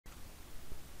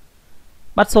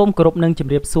บัดส้มกรุบหนึ่งจำ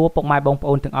เรียบซัวปกไม้บงป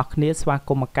อนถึงออกเนียสวาก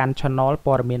รมการชนอลป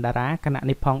อร์เมียนดาราขณะ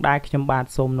นี้พองได้ขยมบาด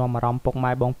ส้มนอมารอมปกไม้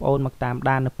บงปอนมักตาม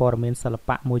ด้านในปอร์เมียนศิลป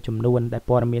ะมวยจุ่มนวลได้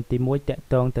ปอร์เมียนตีมวยเตะ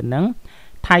ตรงแต่นัง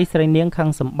ไทยสระเนียงคัง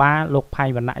สมบ้าโลกภัย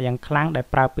วันณะยังครั้งได้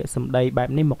ปราบเปียสมใดแบบ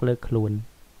นี้หมกเลือคลุน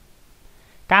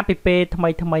การไป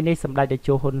ทำไมในสมได้จะโจ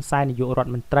ฮุนไซในยุโรป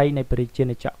มันไตรในปริจินใ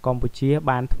นเจาะกัมพูชี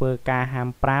บานเทอร์กาหาม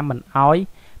ปรามันอ้อย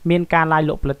มีการไล่ห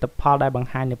ลบผลิตภัณฑ์ได้บาง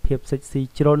หายในเพียบซิซี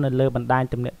โจรในเลือบันได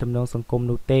ตำเนะตำนองสังคม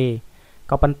นูเต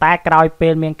ก็ปันแต่กลายเป็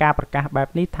นเมียงการประกาศแบบ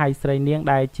นี้ไทยสระเนียงไ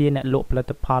ด้เชียร์หลบผลิ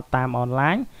ตภัณฑ์ตามออนไล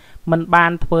น์มันบา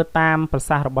นเทอร์ตามภาษ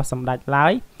าระบบสมได้ไล่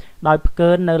โดยเกิ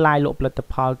นในไล่หลบผลิต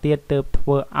ภัณฑ์เตี้ยเติบเท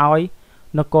อร์อ้อย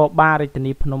นกบาริต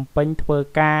นีพนมเปญเทอร์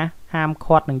กาหามค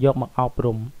อดหนึ่งยกมาเอาป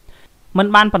รุมมัน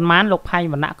บานปันมันโลกภัย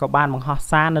วันณะกับบ้านมังฮอ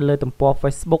ซ่าในเลยตั้งปอเฟ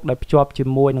ซบุ๊กได้จวบจิม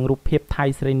มวยหนึ่งรูปเพียบไทย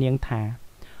สระเนียงถา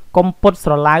กรมปดส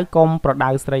ลายกรมประดา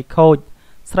วสระโคด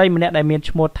สระมันเนี่ยได้มีช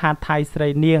มวดทานไทยสระ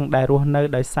เนียงได้รู้เนื้อ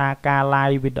ได้ซาการไล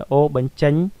วิดีโอบัญ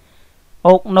ชีอ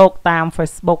กนกตามเฟ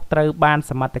ซบุ๊กตรบาน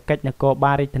สมัติกิจนกบ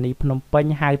าริตนีพนมเปญ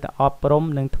ให้แต่อปรม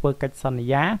หนึ่งทเวกิจสัญ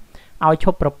ญาเอาช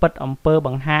บประปิดอำเภอบ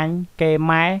างฮันเกไ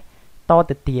ม้โต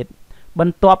ติดติดบรร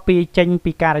ตัวปีเจน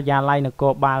ปีการยาไลนก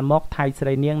บาลมกไทยสร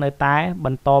ะเนียงในใต้บร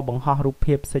รโตบังฮอรูปเ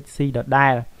พียบเซ็กซี่ดอดได้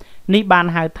นี่บาน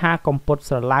หายท่ากรมปด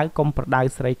สลายกรมประดาว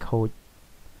สระโคด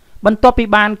บรรตัวปี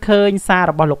บานเคยซา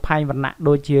ระบลกภัยวันณะโด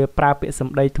ยเจือปราเปสม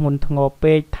ได้ทงุนทงโอเป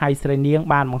ไทยสระเนียง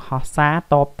บานมังฮอซา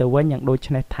ตอบแต่ว่าอย่างโดยช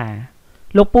นะถา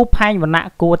ลูกปูภัยวันณะ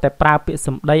กูแต่ปราเปส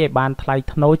มได้บานไทย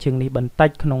ทโนจึงนี้บรรทัด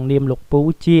ขนมเนียมลูกปู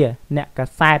เจียเนกระ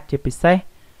แซดเจปิเซ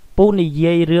ปูนิเย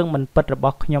เรื่องมันปิดระบ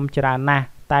บขยมจรานะ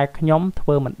แต่ขยมเท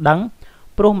อมันดัง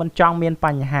ปลุกมันจ้องเมียนปั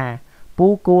ญหาปู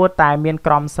กูแต่เมียนก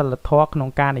รอมสลัดทอขนม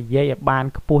การนิเยบาน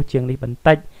กปูจึงนี้บรร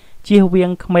ทัดเจียเวียง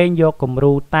เขมยโยกม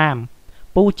รูตาม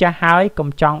ปูจะหายกลม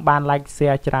จองบานไลเซี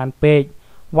ยจรานเปก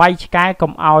ไว้ใช้กล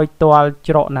มเอาตัวโจ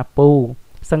รนาปู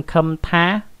สังคมท้า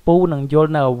ปูหนังโยน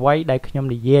เอาไว้ได้ขยม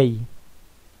นิเย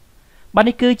บัน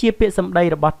นี้คือเจียเปียสมได้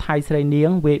ระบอบไทยสระเนีย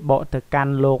งเวบอตการ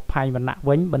โลกภัยวันณะเ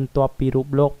ว้นบรรตัวปีรูป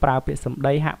โลกปราเปียสมไ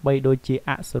ด้หักใบโดยเจียอ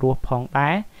สรัวพองได้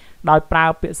โดยปรา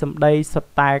เปียสมได้ส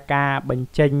ไตล์กาบัญ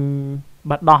ชี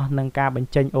บัดดอกหนึ่งกาบัญ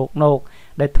ชีอกโนก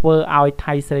ได้เทอเอาไท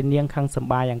ยสระเนียงคังส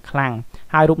บายอย่างคลั่ง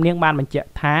หายรูปเนียงบานบัญชี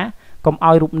ท้ากรมเอ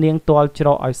ารูปเนียงตัวโจร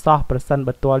อ้อยซอประสัน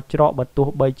บัดตัวโจรบัดตัว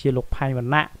ใบเจียโลกภัยวัน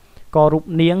ณะก็รูป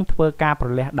เนียงเทอกาปร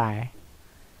ะเลห์ได้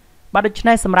บัด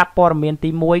นี้สำหรับปอร์เมียนตี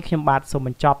มวยขยมบาดสม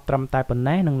บัติจอบตรำแต่ปนแ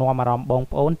น่หนึ่งนวมารอมบง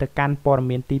โอนแต่การปอร์เ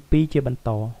มียนตีปีเจบันโต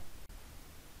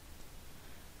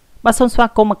บัดสนสวา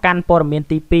กรมการปอร์เมียน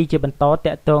ตีปีเจบันโตแ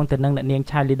ต่ตรงแต่หนึ่งเนียง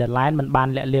ชายลีเดอร์ไลน์มันบาน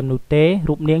และเลียมนูเต้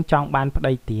รูปเนียงจองบานปล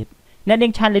ายตีดเนีย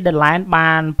งชายลีเดอร์ไลน์บ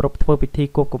านปรบทวพิธี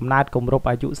กบนาดกลมรบ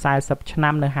อายุสายสับชน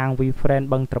ำในหางวีเฟรน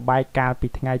บังตรบายกาลปี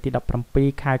ทั้งไงที่ดับปรำปี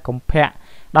คายกลมแพะ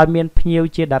โดยเมียนพิว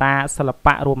เจดาราสลับป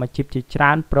ะรวมอาชีพจิจร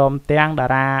านพร้อมเตียงดา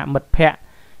ราหมดแพะ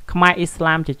ขมายอิสล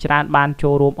ามจะจานบานโจ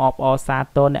รวมออซา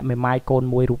โตเนไม่ไม้โกน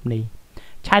มวยรูปนี้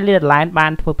ใช้เลือดไหลบา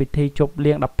นทั่วพิธีจบเ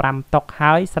ลี้ยงดับปรำตกห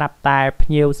ายสลับตายพ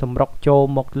ยิวสมรกโจ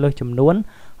มกเลือจำนวน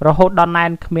เราโหดดอนไน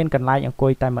น์เมียนกันไล่อย่างกุ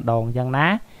ยแต่มาดองอย่างนะ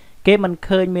เกมันเค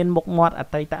ยเมียนมกมอดอั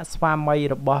ตตะสวามัย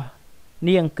ระบ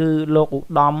นี่ยังคือโลกอุ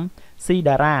ดมซีด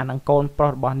ารานังโกนปล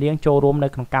ดบ่อเลี้ยงโจรวมใน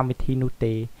ของการวิธีนูเต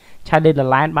ใช้เลือด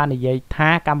ไหลบานในยัยท้า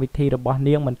การวิธีระบเ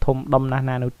ลี้ยงมันทมดม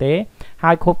นานูเตให้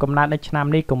ครบกำนัดในชนาม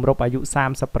นี้กลมรบอายุ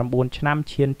39ชนามเ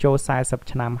ชียนโจสาย10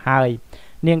ชนามให้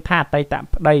เนียงท่าไตตะ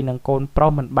ได้หนังโกนเพราะ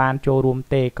มันบานโจรวม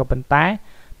เตก็เป็นแต่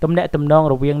ตำแหน่งตำนอง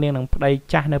ระเวียงเนียงหนังได้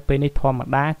จ้าในเป็นในทอม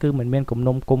ด้าคือเหมือนเมียนกลมน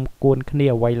มกลมกวนเขี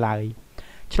ยวไวไหล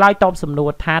ชลายตอบสำนว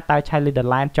นท่าตายชายลีเดอร์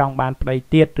ไลน์จองบานไป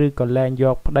เตี้ยหรือก่อนแรงย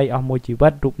กไปเอาโมจิวั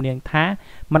ดรูปเนียงท่า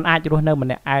มันอาจจะรู้เนื้อมัน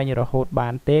เนี่ยไอเนี่ยเราโหดบา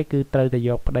นเต้คือเตยแต่ย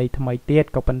กไปทำไมเตี้ย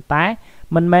ก็เป็นแต่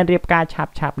มันแม่เรียบการ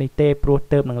ฉับในเต้โปร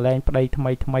เติมหนังแรงไปทำ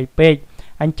ไมเป๊ก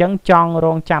อันจังจองร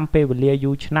องจำเปวิเลีย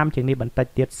ยูชน้ำจึงนี้บรรทัด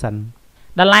เตี้ยสัน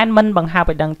ดัลไลน์มันบังหาไ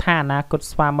ปดังท่านะกด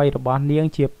สวามัยระบอนเนียง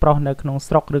เจียบโปรในขนมส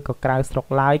ตรอกหรือก็กลายสตรอก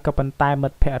ไลก็เป็นแต่หม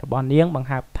ดแผ่ระบอนเนียงบัง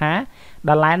หาท่า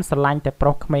ดัลไลน์สลันแต่โปร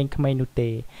เขมนูเต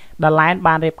ดัลไลน์บ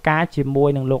านเรียบการจีมวย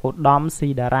หนึ่งโลกอุดมซี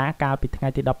ดารากาปิดไง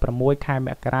ที่ดับประมวยคายเม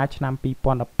กราชนำปีป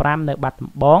อนดับปรามในบัด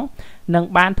บ้องหนึ่ง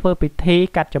บ้านทั่วปิธี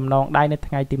กัดจำนองได้ใน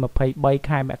ไงที่มาเพย์ใบค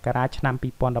ายเมกราชนำปี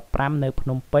ปอนดับปรามในพ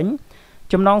นมเป้ง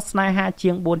จำนองสไนฮาเชี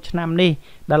ยงบุญชนำนี่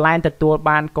ดัลไลน์แต่ตัวบ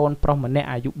านโกนโปรเหมือนใน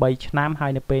อายุใบชนำให้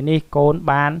ในปีนี้โกน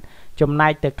บานจำนา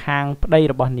ยแต่คางได้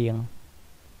ระบเนียง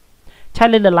ใช้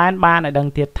เล่นล้านบานในดัง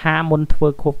เตียท่ามนทเว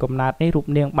ควบกำนัดในรูป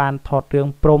เนียงบานถอดเรื่อง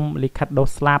ปรมลิขัดโด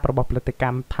สลาประบบปฏิกร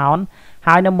รมท้อนห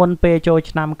ายน้ำมนเปโจช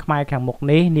นำขมายแข่งหมก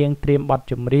นี้เนียงเตรียมบอด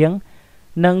จุ่มเรียง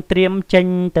หนึ่งเตรียมเจง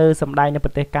เตอสำได้ในปร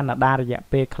ะเทศแคนาดาระยะ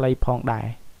เปคลายพองได้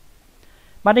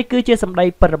បាទនេះគឺជាសម្ដី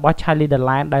ពិតរបស់ Charlie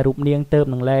Deland ដែលរូបនាងទៅ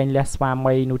នឹងលែងលះស្វា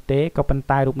មីនោះទេក៏ប៉ុន្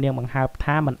តែរូបនាងបង្ហើប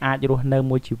ថាមិនអាចរស់នៅ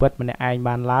មួយជីវិតម្នាក់ឯង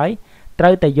បានឡើយត្រូ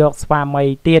វតែយកស្វាមី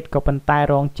ទៀតក៏ប៉ុន្តែ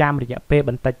រងចាំរយៈពេល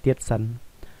បន្តិចទៀតសិន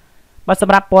បាទស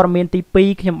ម្រាប់ព័ត៌មានទី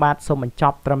2ខ្ញុំបាទសូមបញ្ច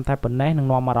ប់ត្រឹមតែប៉ុណ្ណេះនឹង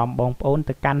នាំអារម្មណ៍បងប្អូន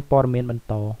ទៅកាន់ព័ត៌មានបន្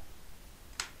ត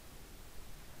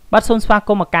បាទសូមស្វាគ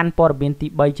មន៍មកកាន់ព័ត៌មានទី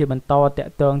3ជាបន្តតា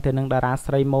ក់ទងទៅនឹងតារា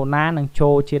ស្រីម៉ូណានឹងចូ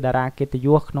លជាតារាកិត្តិយ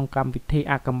សក្នុងកម្មវិធី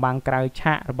អាថ៌កំបាំងក្រៅ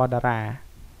ឆាករបស់តារា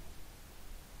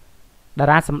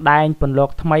សម្ដែងពន្លក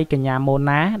ថ្មីកញ្ញាម៉ូ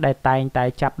ណាដែលតែងតែ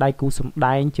ចាប់ដៃគូសម្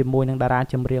ដែងជាមួយនឹងតារា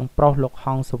ចម្រៀងប្រុសលោកហ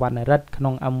ងសវណ្ណរិទ្ធក្នុ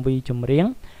ង MV ចម្រៀង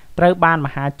ត្រូវបានម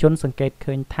ហាជនសង្កេត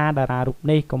ឃើញថាតារារូប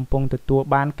នេះកំពុងទទួល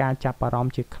បានការចាប់អារម្ម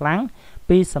ណ៍ជាខ្លាំង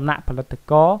ពីសំណាក់ផលិត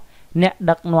ករអ្នក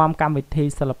ដឹកនាំកម្មវិធី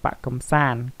សិល្បៈកម្សា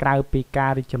ន្តក្រៅពីកា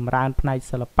ររីកចម្រើនផ្នែក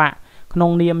សិល្បៈក្នុ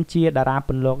ងនាមជាតារាព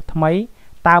ន្លកថ្មី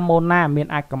តើម៉ូណាមាន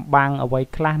អាថ៌កំបាំងអ្វី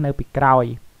ខ្លះនៅពីក្រោយ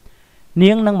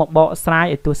នាងនឹងមកបកស្រាយ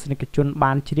ឲ្យទស្សនិកជន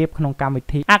បានជ្រាបក្នុងកម្មវិ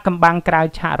ធីអាថ៌កំបាំងក្រៅ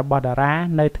ឆាករបស់តារា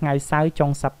នៅថ្ងៃសៅរ៍ចុង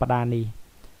សប្តាហ៍នេះ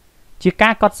ជាកា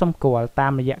រកត់សម្គាល់តា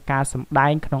មរយៈការសម្ដែ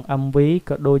ងក្នុង MV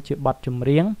ក៏ដូចជាបទចម្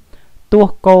រៀងទោះ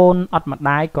កូនអត់ម្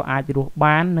ដាយក៏អាចរស់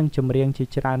បាននិងចម្រៀងជា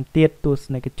ច្រើនទៀតទស្ស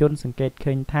និកជនសង្កេត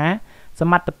ឃើញថាស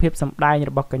មត្ថភាពសម្ដែង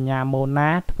របស់កញ្ញាម៉ូណា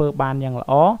ធ្វើបានយ៉ាងល្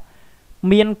អ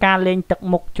មានការលេងទឹក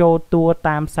មុខចូលតួ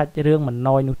តាមសាច់រឿងមិនណ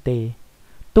យនោះទេ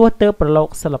ទោះទៅប្រឡូក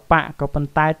សិល្បៈក៏ប៉ុ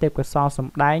ន្តែទេពកោសល្យស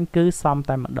ម្ដែងគឺសម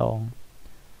តែម្ដង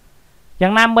យ៉ា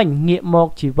ងណាមិញងាកមក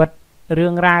ជីវិតរឿ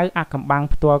ងរ៉ាវអាថ៌កំបាំង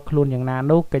ផ្ទាល់ខ្លួនយ៉ាងណា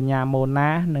នោះកញ្ញាម៉ូណា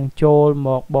នឹងចូលម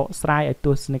កបកស្រាយឲ្យទ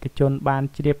ស្សនិកជនបាន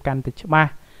ជ្រាបកាន់តែច្បា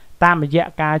ស់តាមរយៈ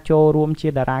ការចូលរួមជា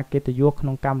តារាកិត្តិយសក្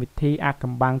នុងកម្មវិធីអាថ៌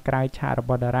កំបាំងក្រៅឆាករប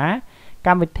ស់តារាក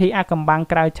ម្មវិធីអាថ៌កំបាំង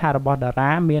ក្រៅឆាករបស់តារា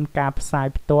មានការផ្សាយ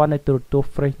ផ្ទាល់នៅទូរទស្ស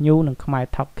ន៍ Fresh News និងខ្មែរ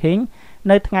Talk King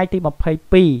នៅថ្ងៃទី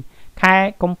22ខែ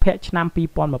កុម្ភៈឆ្នាំ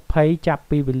2020ចាប់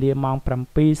ពីវេលាម៉ោង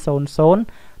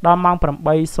 7:00 ដល់ម៉ោង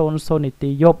 8:00 នា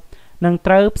ទីយប់នឹង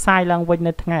ត្រូវផ្សាយឡើងវិញ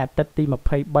នៅថ្ងៃអាទិត្យទី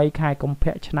23ខែកុម្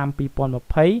ភៈឆ្នាំ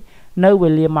2020នៅវេ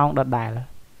លាម៉ោងដដែល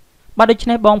បាទដូច្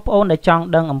នេះបងប្អូនដែលចង់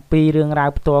ដឹងអំពីរឿងរ៉ាវ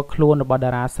ផ្ទាល់ខ្លួនរបស់តា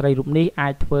រាស្រីរូបនេះអា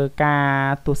ចធ្វើការ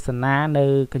ទស្សនានៅ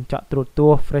កញ្ចក់ទូរទ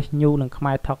ស្សន៍ Fresh News និងខ្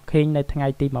មែរ Talk King នៅថ្ងៃ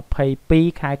ទី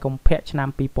22ខែកុម្ភៈឆ្នាំ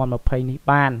2020នេះ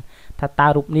បានថាតើ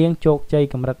រូបនាងជោគជ័យ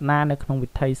កម្រិតណានៅក្នុងវិ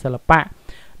ថីសិល្បៈ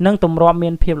និងទម្រាំមា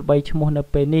នភាពល្បីឈ្មោះនៅ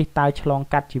ពេលនេះតើឆ្លង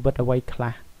កាត់ជីវិតអ្វីខ្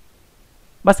លះ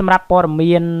បាទសម្រាប់ព័ត៌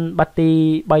មានបាត់ទី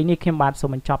3នេះខ្ញុំបាទសូម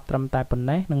បញ្ចប់ត្រឹមតែប៉ុណ្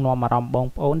ណេះនឹងនាំអារម្មណ៍បង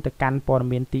ប្អូនទៅកាន់ព័ត៌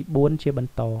មានទី4ជាប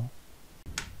ន្ត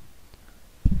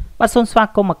បាទសូមស្វា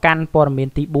គមន៍មកកាន់ព័ត៌មាន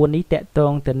ទី4នេះតាក់ទ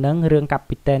ងទៅនឹងរឿងកា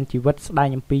ពីតែនជីវិតស្ដែង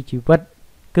អំពីជីវិត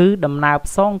គឺដំណើរ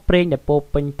ផ្សងព្រេងដែលពោ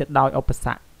ពេញទៅដោយឧបស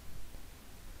គ្គ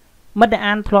មិត្ត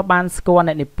អានធ្លាប់បានស្គាល់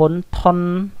អ្នកនិពន្ធថន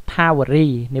ថាវរី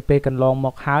នាពេលកន្លងម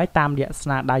កហើយតាមរយៈស្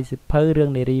នាដៃសិភៅរឿង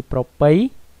នារីប្រពៃ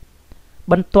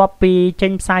បន្ទាប់ពីចេ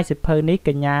ញផ្សាយសិភៅនេះក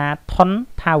ញ្ញាថន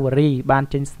ថាវរីបាន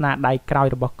ចេញស្នាដៃក្រោយ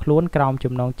របស់ខ្លួនក្រោម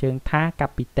ចំណងជើងថាកា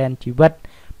ពីតែនជីវិត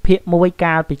ភាគ1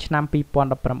កាលពីឆ្នាំ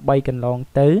2018កន្លង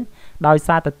ទៅដោយ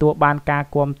សារទទួលបានការ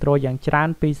គាំទ្រយ៉ាងច្រើន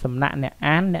ពីសំណាក់អ្នក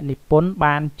អានអ្នកនិពន្ធ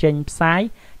បានចេញផ្សាយ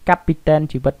កាពីតែន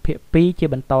ជីវិតភាគ2ជា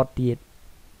បន្តទៀត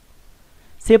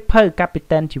សៀវភៅកាពី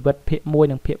តែនជីវិតភាគ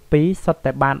1និងភាគ2សុទ្ធ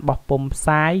តែបានបោះពុម្ពផ្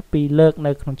សាយ2លើក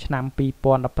នៅក្នុងឆ្នាំ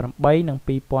2018និង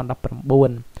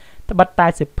2019ត្បិតតែ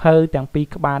សៀវភៅទាំងពីរ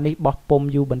ក្បាលនេះបោះពុម្ព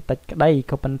យូរបន្តិចក្តី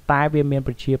ក៏ប៉ុន្តែវាមាន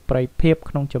ប្រជាប្រិយភាព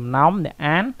ក្នុងចំណោមអ្នក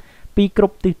អានពីគ្រ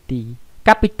ប់ទិសទី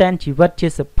កាពីតែនជីវិតជា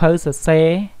សៀវភៅសរសេរ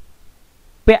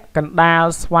ពាក់កណ្ដាល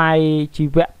ស្វ័យជី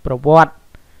វប្រវត្តិ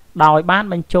ដោយបាន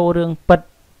បញ្ចូលរឿងពិត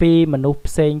ពីមនុស្ស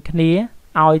ផ្សេងគ្នា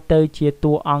ឲ្យទៅជា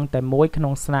តួអង្គតែមួយក្នុ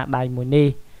ងស្នាដៃមួយនេះ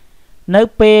នៅ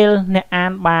ពេលអ្នកអា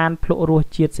នបានភ្លក់រស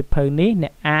ជាតិសៀវភៅនេះអ្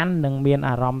នកអាននឹងមាន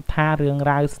អារម្មណ៍ថារឿង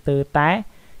រ៉ាវស្ទើរតែ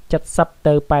70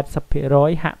ទៅ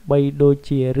80% ហាក់បីដូច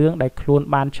ជារឿងដែលខ្លួន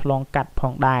បានឆ្លងកាត់ផ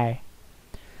ងដែរ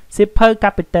សៀវភៅកា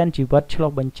ពីតែនជីវិតឆ្លុះ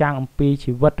បញ្ចាំងអំពី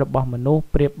ជីវិតរបស់មនុស្ស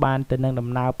ប្រៀបបានទៅនឹងដំ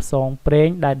ណើរផ្សងព្រេង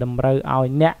ដែលតម្រូវឲ្យ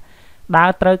អ្នកដើរ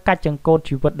ត្រូវកាច់ចង្កូត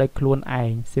ជីវិតដោយខ្លួនឯ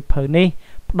ងសៀវភៅនេះ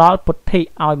ផ្ដល់ពុទ្ធិ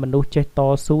ឲ្យមនុស្សចេះត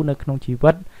ស៊ូនៅក្នុងជី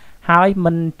វិតហើយ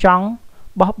មិនចង់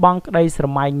បោះបង់ក្តីស្រ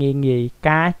មៃងាយ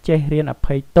ការចេះរៀនអ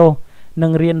ភ័យទោសនិ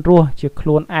ងរៀនរស់ជាខ្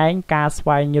លួនឯងការស្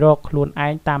វែងរកខ្លួនឯ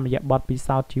ងតាមរយៈបទពិ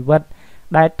សោធន៍ជីវិត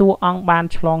ដែលតួអង្គបាន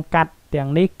ឆ្លងកាត់ទាំង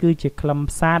នេះគឺជាខ្លឹម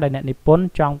សារដែលអ្នកនិពន្ធ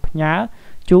ចង់ផ្ញើ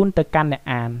ជូនទៅកាន់អ្នក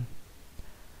អាន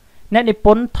អ្នកនិព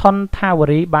ន្ធថនថាវ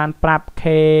រីបានប្រាប់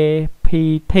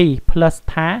KPT Plus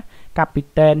ថាកាពី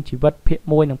តែនជីវិតភាគ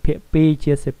1និងភាគ2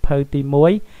ជាសៀវភៅទី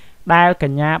1ដែលក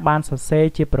ញ្ញាបានសរសេរ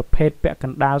ជាប្រភេទពាក់ក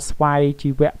ណ្ដាលស្វ័យជី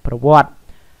វប្រវត្តិ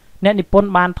អ្នកនិពន្ធ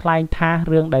បានថ្លែងថា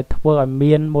រឿងដែលធ្វើឲ្យ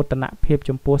មានមោទនភាព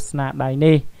ចំពោះស្នាដៃ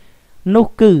នេះនោះ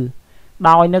គឺ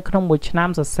ដោយនៅក្នុងមួយឆ្នាំ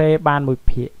សរសេរបានមួយ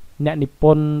ភាគអ្នកនិព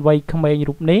ន្ធវ័យក្មេង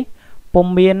រូបនេះ ពុំ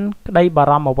មានក្តីបា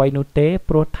រម្ភអ្វីនោះទេ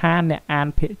ព្រោះថាអ្នកអាន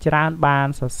ភាគច្រើនបាន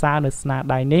សរសើរនៅស្នា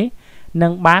ដៃនេះនិ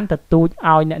ងបានទទូច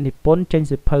ឲ្យអ្នកនិពន្ធចេញ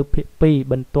សៀវភៅភាគ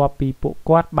 2 បន្ទាប់ពីពួក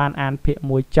គាត់បានអានភាគ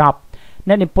 1 ចប់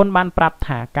អ្នកនិពន្ធបានប្រាប់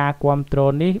ថាការគាំទ្រ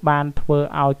នេះបានធ្វើ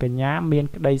ឲ្យកញ្ញាមាន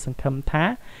ក្តីសង្ឃឹមថា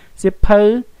សៀវភៅ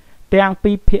ទាំង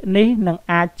ពីរភាគនេះនឹង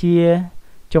អាចជា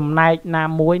ចំណែកណា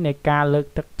មួយនៃការលើក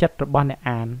ទឹកចិត្តរបស់អ្នក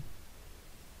អាន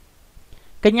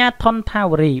កញ្ញាថនថា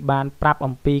វរីបានប្រាប់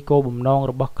អំពីគោលបំណង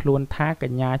របស់ខ្លួនថាក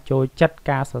ញ្ញាចូលចិត្ត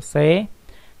ការសរសេរ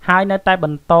ហើយនៅតែប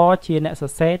ន្តជាអ្នកស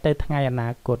រសេរទៅថ្ងៃអនា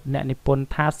គតអ្នកនិពន្ធ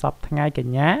ថាសពថ្ងៃក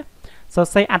ញ្ញាសរ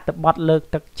សេរអត្ថបទលើក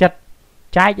ទឹកចិត្ត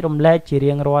ចែករំលែកជា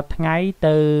រៀងរាល់ថ្ងៃ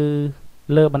ទៅ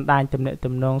លើបណ្ដាញទំនាក់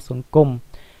ទំនងសង្គម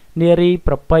នារី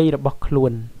ប្រពៃរបស់ខ្លួ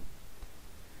ន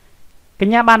ក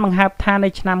ញ្ញាបានបង្ហើបថានៅ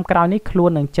ឆ្នាំក្រោយនេះខ្លួ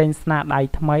ននឹងចេញស្នាដៃ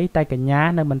ថ្មីតែកញ្ញា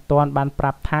នៅមិនទាន់បានប្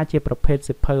រាប់ថាជាប្រភេទ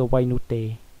សៀវភៅអ្វីនោះទេ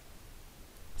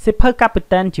សៀវភៅកាពី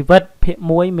តែនជីវិតភាគ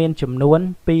 1 មានចំនួន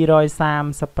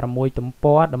236ទំ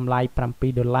ព័រតម្លៃ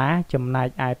$7ចំណែក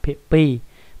ឯភាគ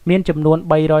 2 មានចំនួន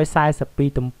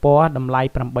342ទំព័រតម្លៃ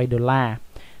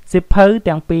$8សៀវភៅ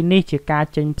ទាំងពីរនេះជាការ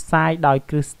ចេញផ្សាយដោយ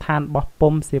គ្រឹះស្ថានបោះពុ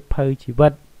ម្ពសៀវភៅជីវិ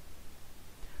ត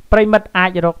ប្រិមិត្តអា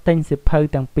ចរកទិញសៀវភៅ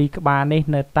ទាំងពីរក្បាលនេះ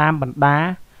នៅតាមបណ្ដា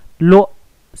លក់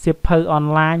សៀវភៅអន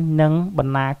ឡាញនិងប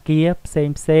ណ្ណាគារផ្សេ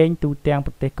ងៗទូទាំង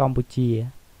ប្រទេសកម្ពុជា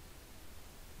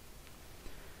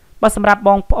បើសម្រាប់ប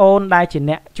ងប្អូនដែលជា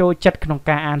អ្នកចូលចិត្តក្នុង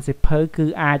ការអានសៀវភៅគឺ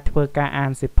អាចធ្វើការអា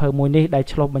នសៀវភៅមួយនេះដែល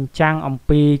ឆ្លុះបញ្ចាំងអំ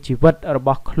ពីជីវិតរប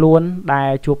ស់ខ្លួនដែ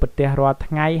លជួបប្រទះរាល់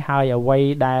ថ្ងៃហើយអ្វី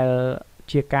ដែល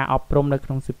ជាការអប់រំនៅក្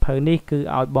នុងសៀវភៅនេះគឺ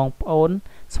ឲ្យបងប្អូន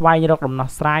ស្វែងរកដំណោះ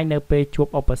ស្រាយនៅពេលជួប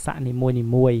ឧបសគ្គនី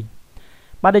មួយៗ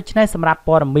បាទដូច្នេះសម្រាប់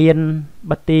ព័ត៌មាន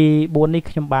បទទី4នេះ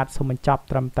ខ្ញុំបាទសូមបញ្ចប់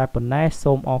ត្រឹមតែប៉ុណ្ណេះ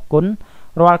សូមអរគុណ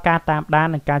រាល់ការតាមដាន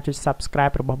និងការចុច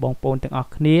Subscribe របស់បងប្អូនទាំងអ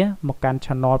ស់គ្នាមកកាន់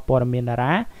Channel ព័ត៌មានតា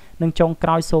រានិងចុងក្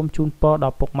រោយសូមជូនពរដ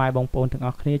ល់ពុកម៉ែបងប្អូនទាំងអ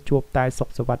ស់គ្នាជួបតែសុខ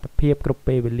សុវត្ថិភាពគ្រប់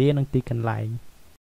ពេលវេលានិងទីកន្លែង